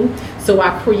journaling. So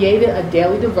I created a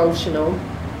daily devotional,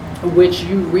 which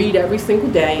you read every single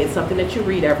day. It's something that you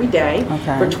read every day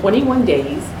for 21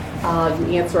 days.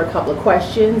 You answer a couple of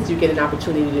questions. You get an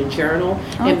opportunity to journal.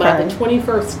 And by the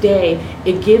 21st day,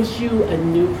 it gives you a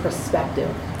new perspective.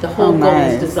 The whole goal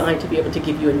is designed to be able to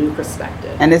give you a new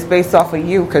perspective. And it's based off of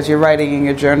you because you're writing and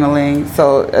you're journaling.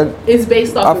 So it's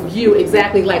based off of you,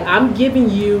 exactly. Like I'm giving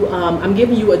you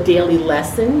a daily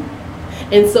lesson.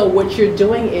 And so what you're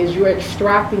doing is you're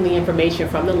extracting the information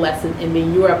from the lesson and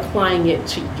then you're applying it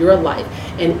to your life.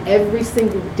 And every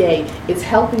single day, it's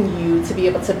helping you to be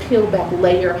able to peel back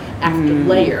layer after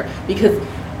layer. Because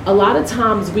a lot of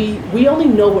times we only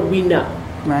know what we know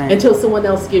until someone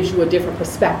else gives you a different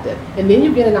perspective. And then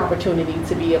you get an opportunity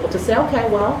to be able to say, okay,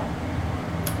 well,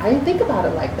 I didn't think about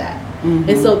it like that.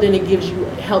 And so then it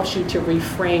helps you to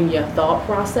reframe your thought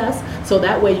process, so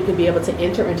that way you can be able to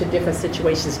enter into different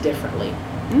situations differently.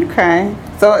 Okay,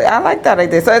 so I like that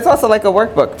idea. So it's also like a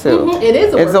workbook too. It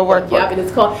is. It's a workbook. Yeah, and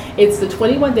it's the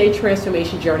 21-day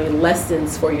transformation journey,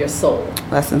 lessons for your soul.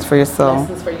 Lessons for your soul.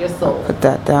 Lessons for your soul. I'll put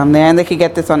that down there, and they can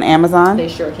get this on Amazon. They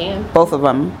sure can. Both of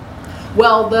them.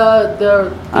 Well,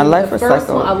 the first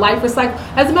recycle. one, a life recycle.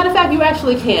 As a matter of fact, you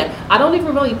actually can. I don't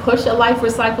even really push a life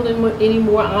recycle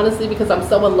anymore, honestly, because I'm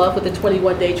so in love with the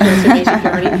 21-day transformation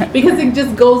journey, because it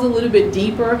just goes a little bit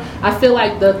deeper. I feel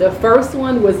like the first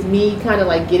one was me kind of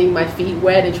like getting my feet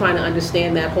wet and trying to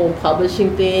understand that whole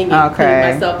publishing thing and putting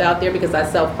myself out there because I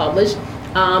self-published.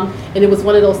 And it was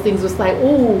one of those things was like,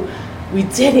 ooh, we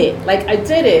did it. Like, I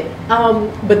did it.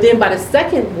 But then by the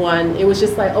second one, it was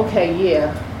just like, okay,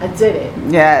 yeah, I did it.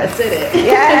 Yes. I did it.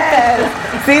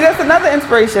 Yes. See, that's another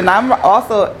inspiration. I'm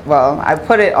also, I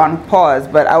put it on pause,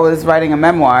 but I was writing a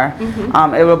memoir.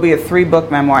 It will be a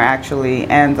 3-book memoir, actually.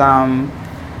 And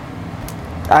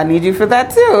I need you for that,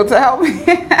 too, to help me.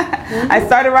 I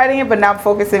started writing it, but now I'm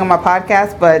focusing on my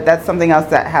podcast. But that's something else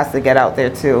that has to get out there,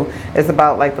 too. It's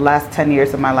about, like, the last 10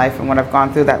 years of my life and what I've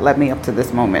gone through that led me up to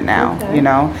this moment now, you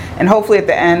know. And hopefully at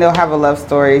the end, they'll have a love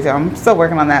story. So I'm still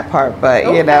working on that part, but,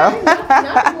 you know.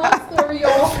 Not a love story,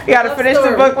 y'all. You got to finish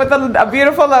the book with a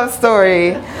beautiful love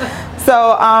story.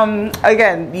 So,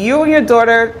 again, you and your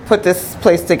daughter put this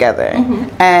place together.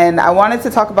 And I wanted to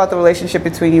talk about the relationship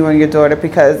between you and your daughter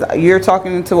because you're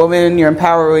talking to women, you're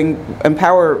empowering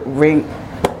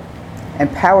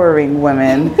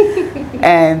women.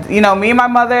 And, you know, me and my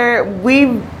mother,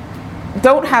 we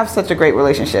don't have such a great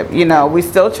relationship. You know, we're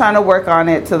still trying to work on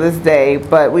it to this day,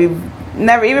 but we've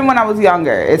never, even when I was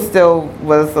younger, it still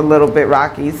was a little bit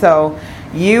rocky. So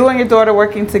you and your daughter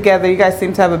working together, you guys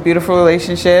seem to have a beautiful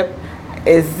relationship.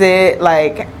 Is it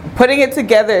like putting it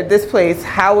together at this place?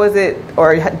 How was it,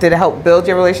 or did it help build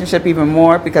your relationship even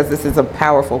more? Because this is a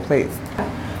powerful place.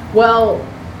 Well,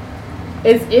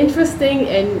 it's interesting,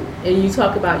 and you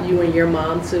talk about you and your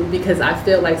mom too, because I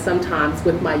feel like sometimes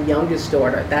with my youngest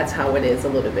daughter, that's how it is a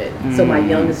little bit. So my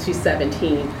youngest, she's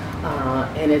 17,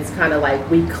 and it's kind of like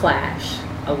we clash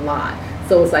a lot.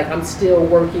 So it's like I'm still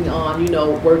working on,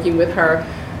 working with her.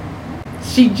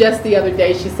 She just the other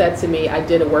day, she said to me, I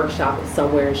did a workshop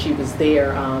somewhere and she was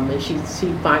there, and she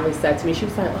finally said to me, she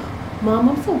was like, oh, Mom,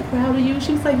 I'm so proud of you.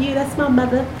 She was like, yeah, that's my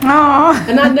mother. Aww.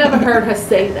 And I never heard her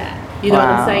say that. You know what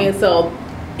I'm saying? So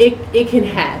it can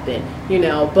happen, you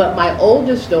know. But my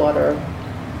oldest daughter,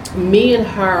 me and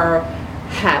her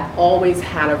have always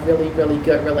had a really, really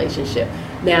good relationship.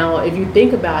 Now, if you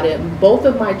think about it, both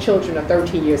of my children are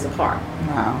 13 years apart.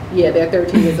 Wow. Yeah, they're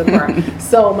 13 years apart.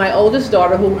 So my oldest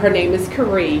daughter, who her name is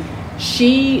Carrie,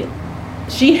 she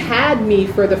had me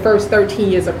for the first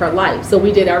 13 years of her life. So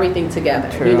we did everything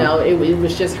together. True. You know, it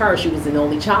was just her. She was an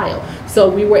only child. So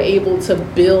we were able to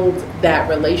build that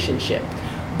relationship.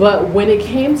 But when it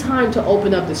came time to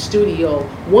open up the studio,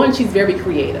 one, she's very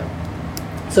creative.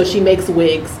 So she makes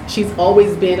wigs. She's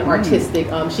always been artistic.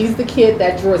 She's the kid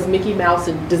that draws Mickey Mouse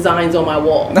and designs on my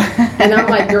wall. And I'm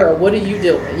like, girl, what are you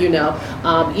doing? You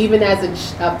know, even as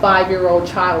a 5-year-old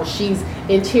child, she's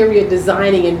interior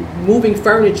designing and moving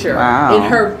furniture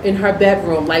in her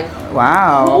bedroom. Like,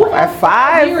 wow, at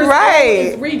 5,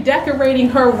 right? Is redecorating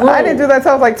her room. I didn't do that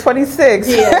until I was like 26.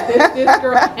 Yeah, this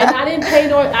girl, and I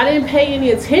didn't pay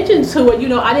any attention to it. You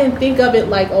know, I didn't think of it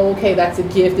like, oh, okay, that's a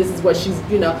gift. This is what she's,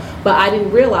 you know. But I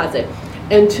didn't realize it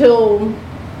until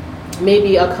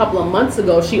maybe a couple of months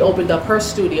ago. She opened up her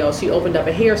studio. She opened up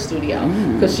a hair studio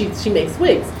because she makes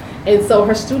wigs. And so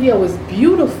her studio was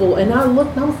beautiful, and I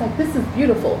looked and I was like, this is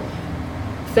beautiful.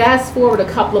 Fast forward a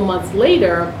couple of months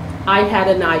later, I had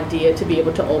an idea to be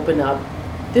able to open up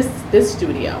this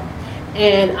studio.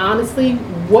 And honestly,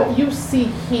 what you see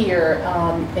here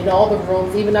in all the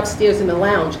rooms, even upstairs in the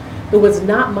lounge, it was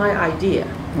not my idea.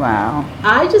 Wow.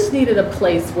 I just needed a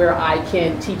place where I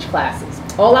can teach classes.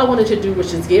 All I wanted to do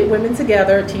was just get women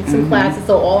together, teach some classes.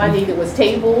 So all I needed was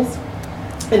tables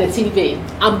and a TV.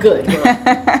 I'm good,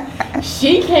 girl.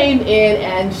 She came in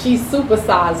and she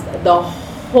supersized the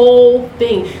whole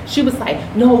thing. She was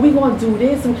like, no, we're going to do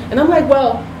this. And I'm like,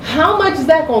 well, how much is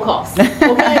that going to cost?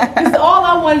 Okay? Because all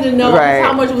I wanted to know was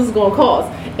how much it was going to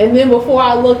cost. And then before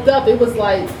I looked up, it was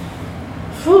like,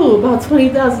 about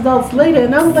 $20,000 later.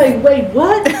 And I'm like, wait,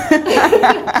 what?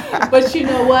 But you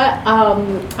know what?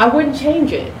 I wouldn't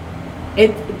change it.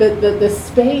 The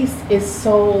space is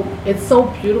so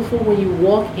beautiful when you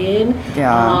walk in.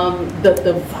 Yeah.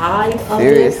 The vibe of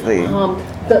Seriously.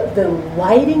 The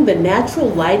lighting, the natural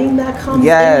lighting that comes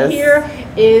in here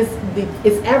is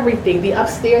everything. The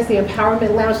upstairs, the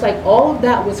empowerment lounge, like all of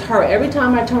that was her. Every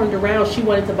time I turned around, she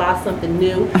wanted to buy something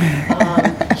new.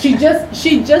 She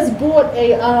just bought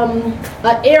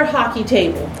a air hockey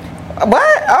table.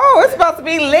 What? Oh, it's supposed to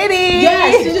be litty.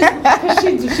 Yeah,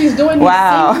 she's doing these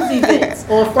singles events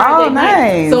on Friday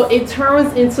night. So it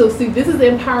turns into, this is the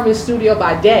Empowerment Studio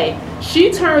by day.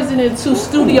 She turns it into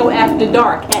studio after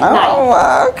dark at night.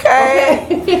 Oh,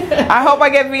 okay. I hope I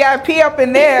get VIP up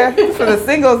in there for the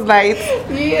singles night.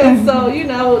 Yeah, so, you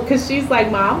know, because she's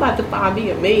like, Ma, I'm about to find me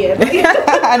a man.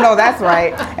 I know, that's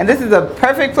right. And this is a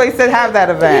perfect place to have that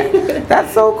event.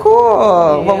 That's so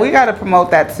cool. Yeah. Well, we got to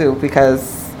promote that too,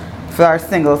 because for our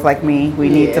singles like me, we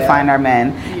need to find our men.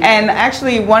 Yeah. And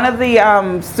actually, one of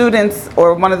the students,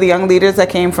 or one of the young leaders that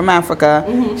came from Africa,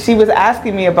 she was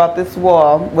asking me about this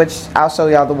wall, which I'll show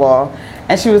y'all the wall.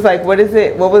 And she was like, what is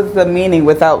it? What was the meaning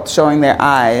without showing their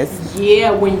eyes?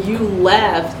 Yeah, when you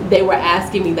left, they were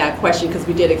asking me that question because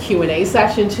we did a Q&A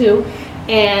session too.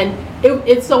 And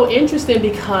it's so interesting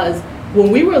because when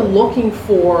we were looking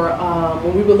for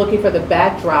the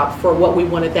backdrop for what we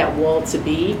wanted that wall to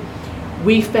be,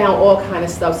 we found all kind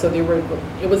of stuff. So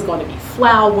it was going to be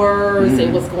flowers.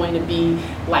 It was going to be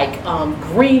like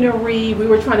greenery. We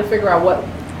were trying to figure out what.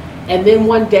 And then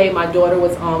one day my daughter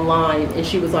was online and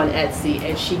she was on Etsy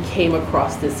and she came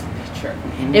across this picture.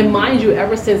 And mind you,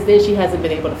 ever since then she hasn't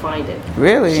been able to find it.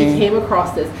 Really? She came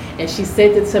across this and she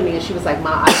sent it to me and she was like,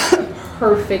 Ma, I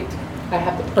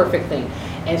have the perfect thing.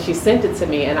 And she sent it to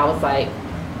me and I was like,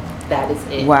 that is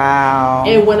it. Wow.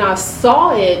 And when I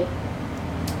saw it,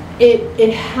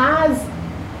 it has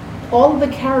all of the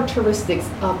characteristics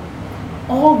of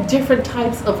all different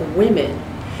types of women.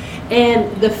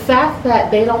 And the fact that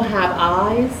they don't have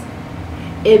eyes,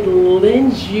 it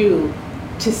lends you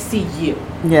to see you.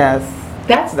 Yes.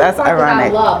 That's the part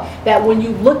ironic. that I love. That when you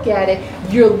look at it,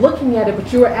 you're looking at it,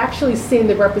 but you're actually seeing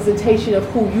the representation of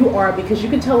who you are, because you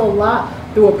can tell a lot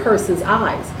through a person's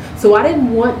eyes. So I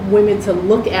didn't want women to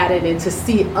look at it and to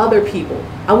see other people.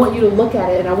 I want you to look at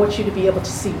it and I want you to be able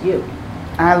to see you.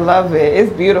 I love it.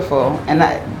 It's beautiful. And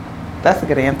that's a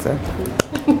good answer.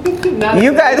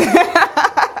 You guys,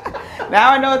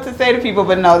 now I know what to say to people,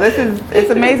 but no, it's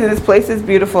amazing. This place is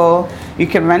beautiful. You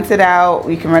can rent it out.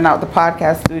 You can rent out the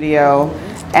podcast studio.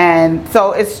 And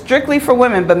so it's strictly for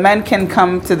women, but men can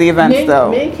come to the events though.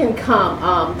 Men can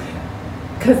come.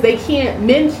 Because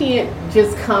men can't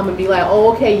just come and be like,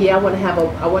 oh, okay, yeah, I want to have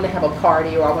a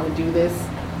party, or I want to do this.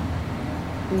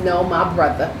 No, my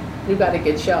brother. You got to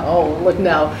get your own. Look,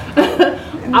 no.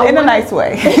 In a nice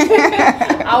way.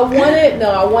 I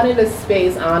wanted a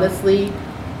space, honestly,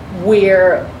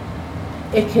 where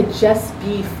it could just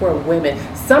be for women.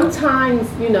 Sometimes,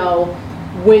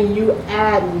 when you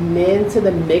add men to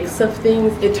the mix of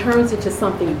things, it turns into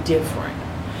something different.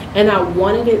 And I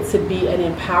wanted it to be an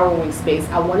empowering space.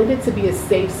 I wanted it to be a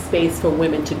safe space for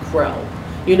women to grow.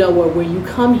 Where when you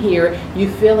come here, you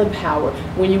feel empowered.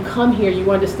 When you come here,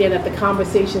 you understand that the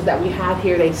conversations that we have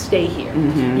here, they stay here.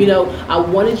 I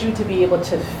wanted you to be able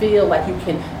to feel like you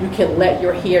can let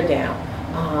your hair down.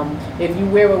 If you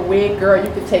wear a wig, girl,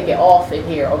 you can take it off in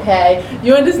here, okay?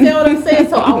 You understand what I'm saying?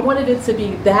 So I wanted it to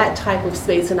be that type of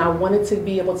space, and I wanted to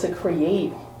be able to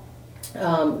create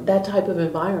that type of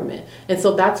environment. And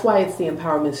so that's why it's the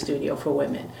Empowerment Studio for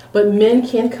women. But men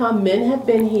can come. Men have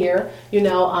been here.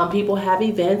 People have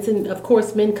events, and of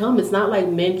course men come. It's not like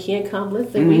men can't come.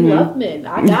 Listen, we love men.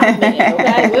 I got men,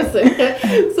 okay?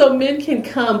 Listen. So men can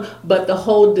come, but the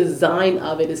whole design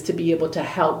of it is to be able to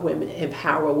help women,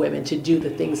 empower women to do the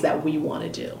things that we want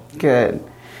to do. Good.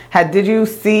 Did you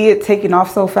see it taking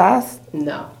off so fast?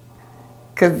 No.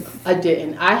 Cause I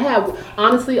didn't. I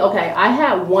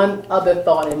had one other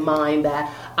thought in mind,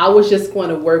 that I was just going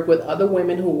to work with other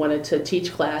women who wanted to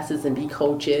teach classes and be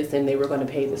coaches, and they were going to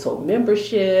pay this whole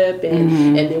membership,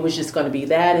 and it was just going to be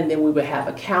that, and then we would have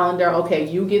a calendar. Okay,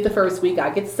 you get the first week,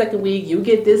 I get the second week, you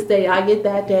get this day, I get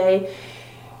that day.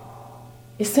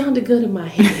 It sounded good in my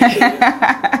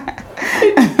head.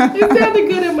 It sounded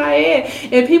good in my head,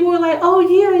 and people were like, "Oh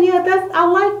yeah, I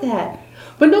like that."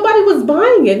 But nobody was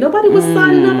buying it. Nobody was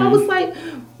signing up. I was like,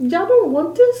 y'all don't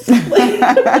want this?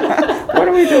 What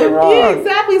are we doing wrong? Yeah,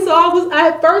 exactly. So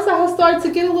at first I had started to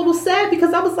get a little sad,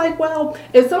 because I was like, well,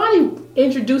 if somebody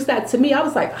introduced that to me, I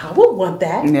was like, I would want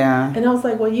that. Yeah. And I was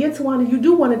like, well, yeah, Tawana, you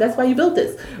do want it. That's why you built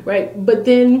this. Right. But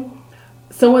then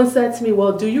someone said to me,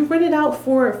 well, do you rent it out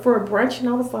for a brunch? And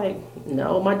I was like,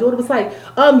 no. My daughter was like,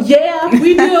 yeah,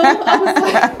 we do. I was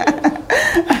like,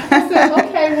 I said,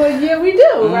 okay, well, yeah, we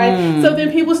do, right? So then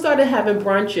people started having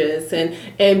brunches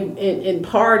and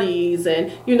parties,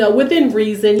 and within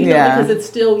reason, because it's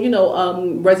still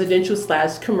residential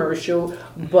 / commercial,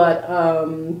 but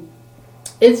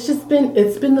it's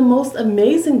been the most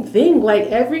amazing thing. Like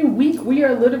every week we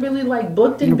are literally like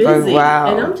booked and busy.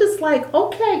 Wow. And I'm just like,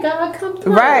 okay, God, come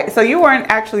through. Right. So you weren't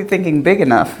actually thinking big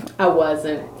enough. I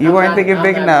wasn't. You weren't thinking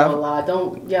big enough.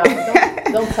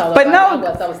 Don't tell But them. no,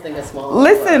 I was thinking small.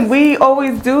 Listen, we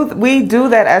do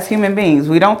that as human beings.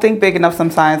 We don't think big enough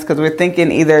sometimes, because we're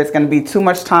thinking either it's going to be too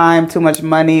much time, too much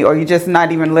money, or you're just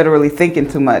not even literally thinking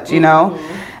too much,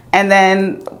 And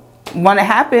then when it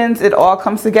happens, it all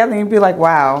comes together, and you'd be like,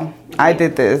 wow, I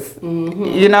did this.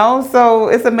 So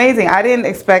it's amazing. I didn't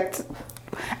expect,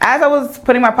 as I was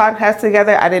putting my podcast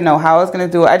together, I didn't know how I was going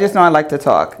to do it. I just know I like to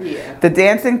talk. Yeah. The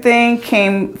dancing thing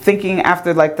came thinking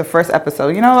after like the first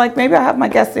episode, like maybe I'll have my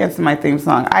guest dance in my theme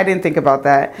song. I didn't think about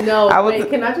that. No,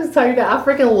 can I just tell you that I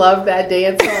freaking love that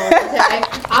dance song, okay?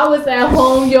 I was at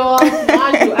home, y'all.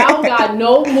 Mind you, I don't got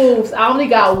no moves. I only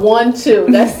got 1, 2.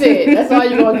 That's it. That's all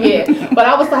you're going to get. But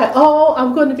I was like, oh,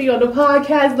 I'm going to be on the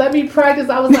podcast. Let me practice.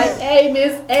 I was like, hey,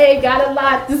 Miss A, got a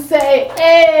lot to say.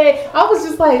 Hey. I was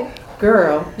just like,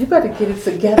 girl, you better get it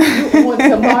together. You on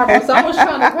tomorrow. So I was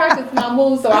trying to practice my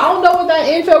moves. So I don't know what that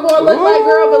intro going to look like,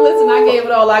 girl. But listen, I gave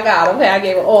it all I got. Okay, I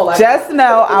gave it all I got. Just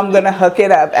know I'm going to hook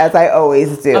it up as I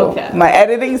always do. Okay. My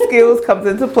editing skills comes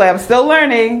into play. I'm still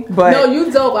learning, but no,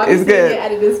 you dope. I be seeing your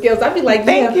editing skills. I be like,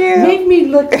 thank you. Make me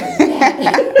look like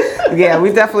that. Yeah,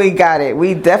 we definitely got it.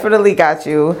 We definitely got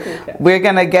you. Okay. We're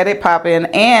going to get it popping.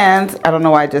 And I don't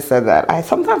know why I just said that.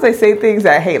 Sometimes I say things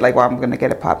that I hate, like, well, I'm going to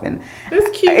get it popping.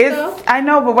 It's cute, though. I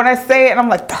know, but when I say it, I'm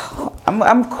like, oh,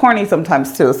 I'm corny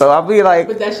sometimes too. So I'll be like,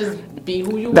 but that's just be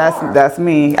who you are. That's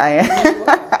me. I am.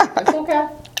 It's okay.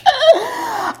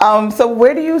 So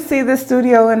where do you see this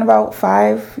studio in about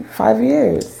five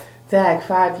years? Dag,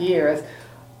 5 years.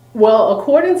 Well,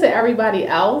 according to everybody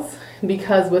else,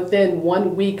 because within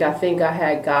 1 week, I think I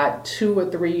had got 2 or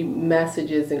 3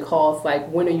 messages and calls like,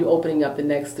 when are you opening up the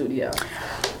next studio?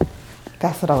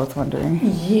 That's what I was wondering.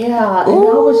 Yeah, and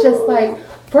I was just like,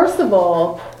 first of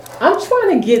all, I'm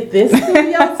trying to get this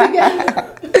studio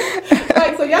together.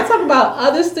 Right, so y'all talk about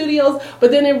other studios,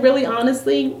 but then it really,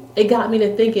 honestly, it got me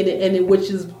to thinking, and which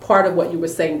is part of what you were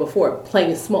saying before,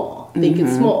 playing small, thinking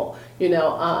small,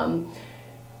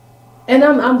 And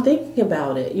I'm thinking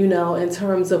about it, in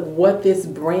terms of what this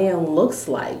brand looks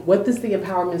like. What does the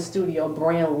Empowerment Studio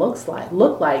brand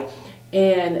look like?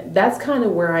 And that's kind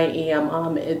of where I am.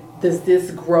 Does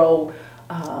this grow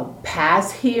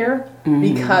past here?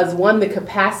 because one, the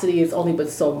capacity is only but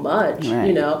so much,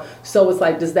 you know. So it's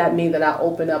like, does that mean that I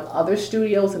open up other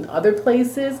studios in other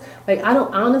places? Like, I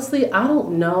don't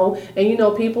know. And you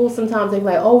know, people sometimes they be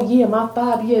like, oh yeah, my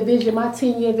 5-year vision, my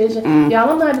 10-year vision. Y'all,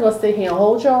 I'm not gonna sit here and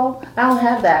hold y'all. I don't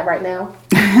have that right now.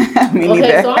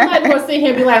 Okay, so I'm not going to sit here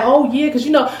and be like, oh yeah, because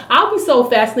you know, I'll be so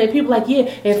fascinated. People like, yeah,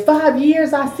 in 5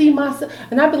 years I see myself,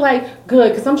 and I'd be like,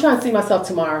 good, because I'm trying to see myself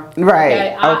tomorrow.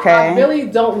 Right. Okay. I really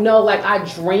don't know. Like, I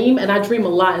dream, and I dream a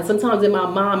lot, and sometimes in my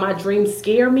mind, my dreams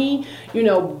scare me, you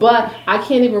know, but I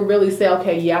can't even really say,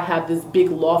 okay, yeah, I have this big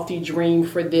lofty dream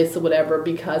for this or whatever,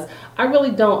 because I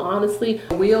really don't, honestly.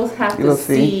 We'll have to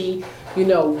see, you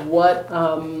know, what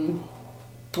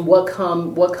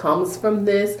comes from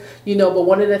this, you know. But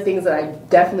one of the things that I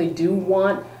definitely do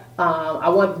want, I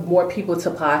want more people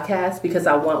to podcast, because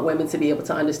I want women to be able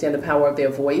to understand the power of their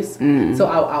voice. So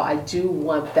I do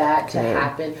want that to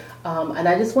happen, and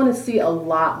I just want to see a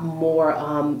lot more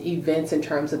events in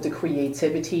terms of the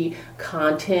creativity,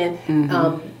 content,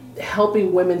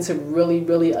 helping women to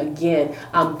really, again,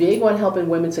 I'm big on helping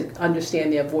women to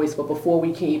understand their voice, but before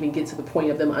we can even get to the point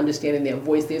of them understanding their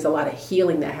voice, there's a lot of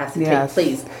healing that has to take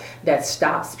place that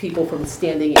stops people from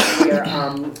standing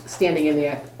in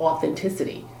their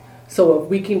authenticity. So if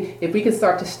we can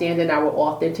start to stand in our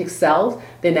authentic selves,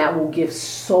 then that will give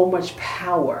so much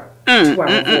power to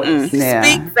our voice. Yeah.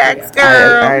 Speak facts,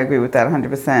 girl. I agree with that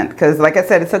 100%. Because like I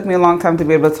said, it took me a long time to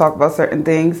be able to talk about certain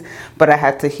things, but I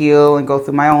had to heal and go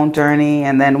through my own journey.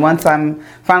 And then once I'm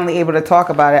finally able to talk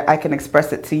about it, I can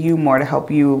express it to you more to help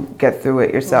you get through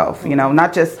it yourself. You know,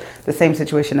 not just the same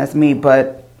situation as me,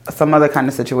 but some other kind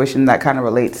of situation that kind of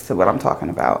relates to what I'm talking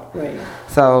about. Right.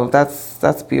 So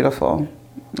that's beautiful.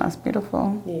 That's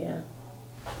beautiful. Yeah.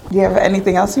 Do you have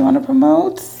anything else you want to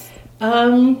promote?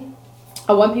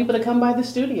 I want people to come by the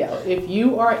studio. If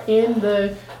you are in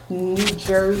the New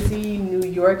Jersey, New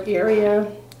York area,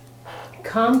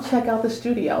 come check out the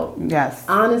studio. Yes.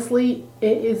 Honestly,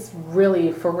 it is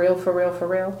really for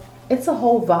real. It's a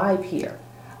whole vibe here.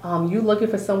 You looking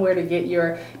for somewhere to get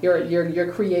your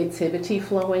creativity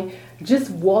flowing,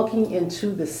 just walking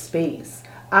into the space.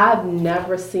 I've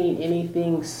never seen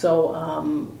anything so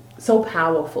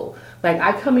powerful. Like,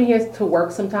 I come in here to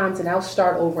work sometimes, and I'll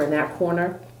start over in that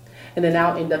corner, and then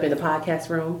I'll end up in the podcast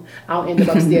room. I'll end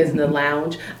up upstairs in the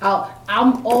lounge.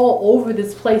 I'm all over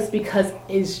this place because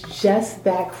it's just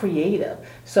that creative.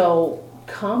 So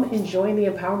come and join the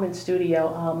Empowerment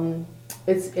Studio.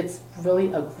 It's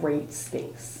really a great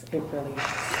space. It really is.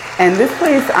 And this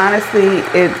place, honestly,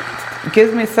 it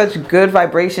gives me such good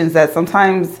vibrations that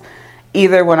sometimes,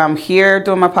 either when I'm here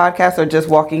doing my podcast or just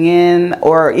walking in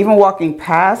or even walking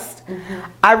past,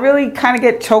 I really kind of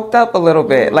get choked up a little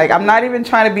bit. Like, I'm not even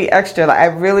trying to be extra. Like, I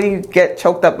really get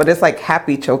choked up, but it's like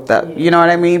happy choked up. You know what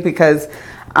I mean? Because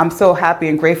I'm so happy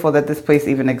and grateful that this place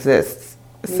even exists.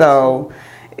 So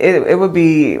it would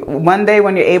be one day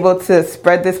when you're able to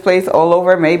spread this place all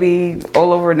over, maybe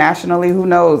all over nationally, who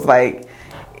knows? Like,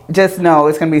 just know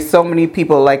it's going to be so many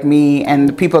people like me and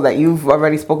the people that you've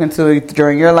already spoken to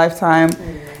during your lifetime.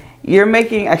 You're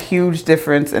making a huge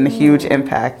difference and a huge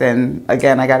impact. And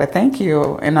again, I got to thank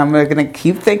you. And I'm going to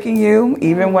keep thanking you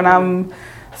even when I'm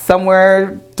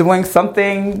somewhere doing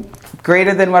something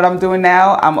greater than what I'm doing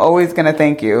now. I'm always going to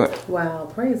thank you.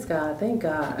 Wow. Praise God. Thank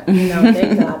God. You know,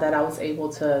 thank God that I was able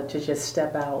to just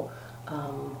step out,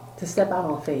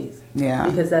 on faith. Yeah.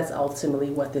 Because that's ultimately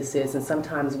what this is. And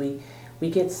sometimes we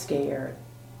get scared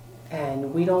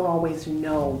and we don't always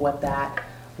know what that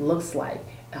looks like.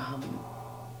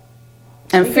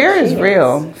 And fear is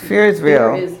real. Fear is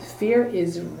real. Fear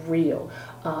is real.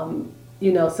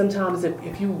 You know, sometimes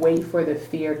if you wait for the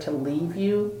fear to leave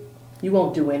you, you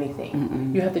won't do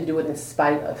anything. You have to do it in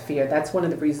spite of fear. That's one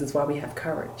of the reasons why we have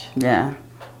courage. Yeah.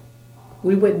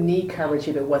 We wouldn't need courage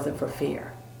if it wasn't for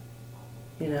fear.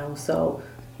 You know, so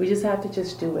we just have to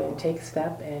just do it and take a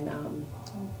step and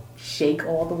shake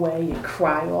all the way and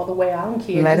cry all the way. I don't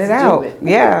care. Let just it out. do it.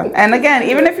 Yeah. And again,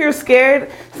 even if you're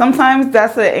scared, sometimes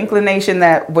that's an inclination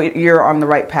that you're on the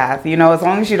right path. You know, as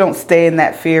long as you don't stay in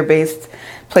that fear-based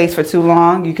place for too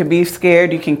long, you can be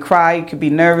scared, you can cry, you can be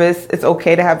nervous. It's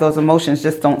okay to have those emotions.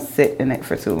 Just don't sit in it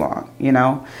for too long, you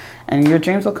know, and your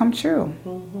dreams will come true.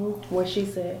 What she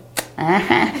said.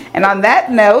 And on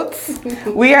that note,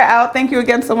 we are out. Thank you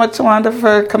again so much, Tawanda,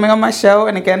 for coming on my show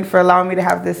and again for allowing me to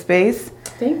have this space.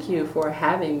 Thank you for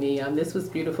having me. This was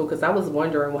beautiful because I was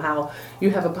wondering how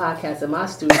you have a podcast in my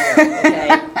studio, okay,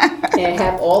 and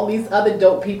have all these other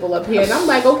dope people up here. And I'm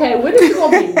like, okay, when is it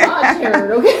going to be my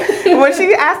turn, okay? when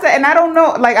she asked that, and I don't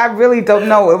know, like I really don't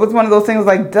know. It was one of those things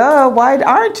like, duh, why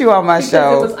aren't you on my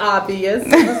show? It was obvious.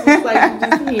 It was just like,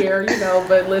 just here,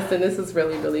 but listen, this is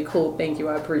really, really cool. Thank you.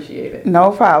 I appreciate it.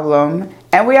 No problem.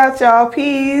 And we out, y'all.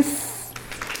 Peace.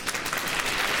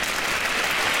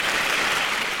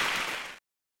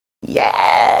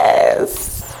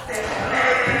 Yes.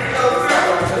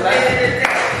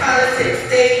 Politics,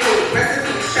 dating,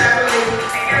 recipes, traveling,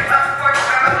 and of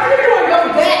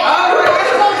course,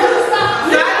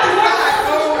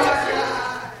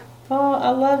 Oh, I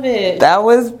love it. that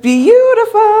was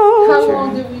beautiful. How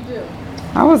long did we do?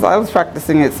 I was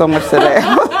practicing it so much today.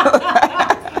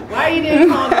 Why you didn't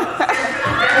call me?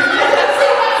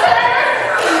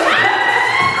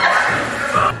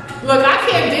 Look, I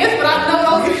can't dance, but I know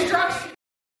those instructions.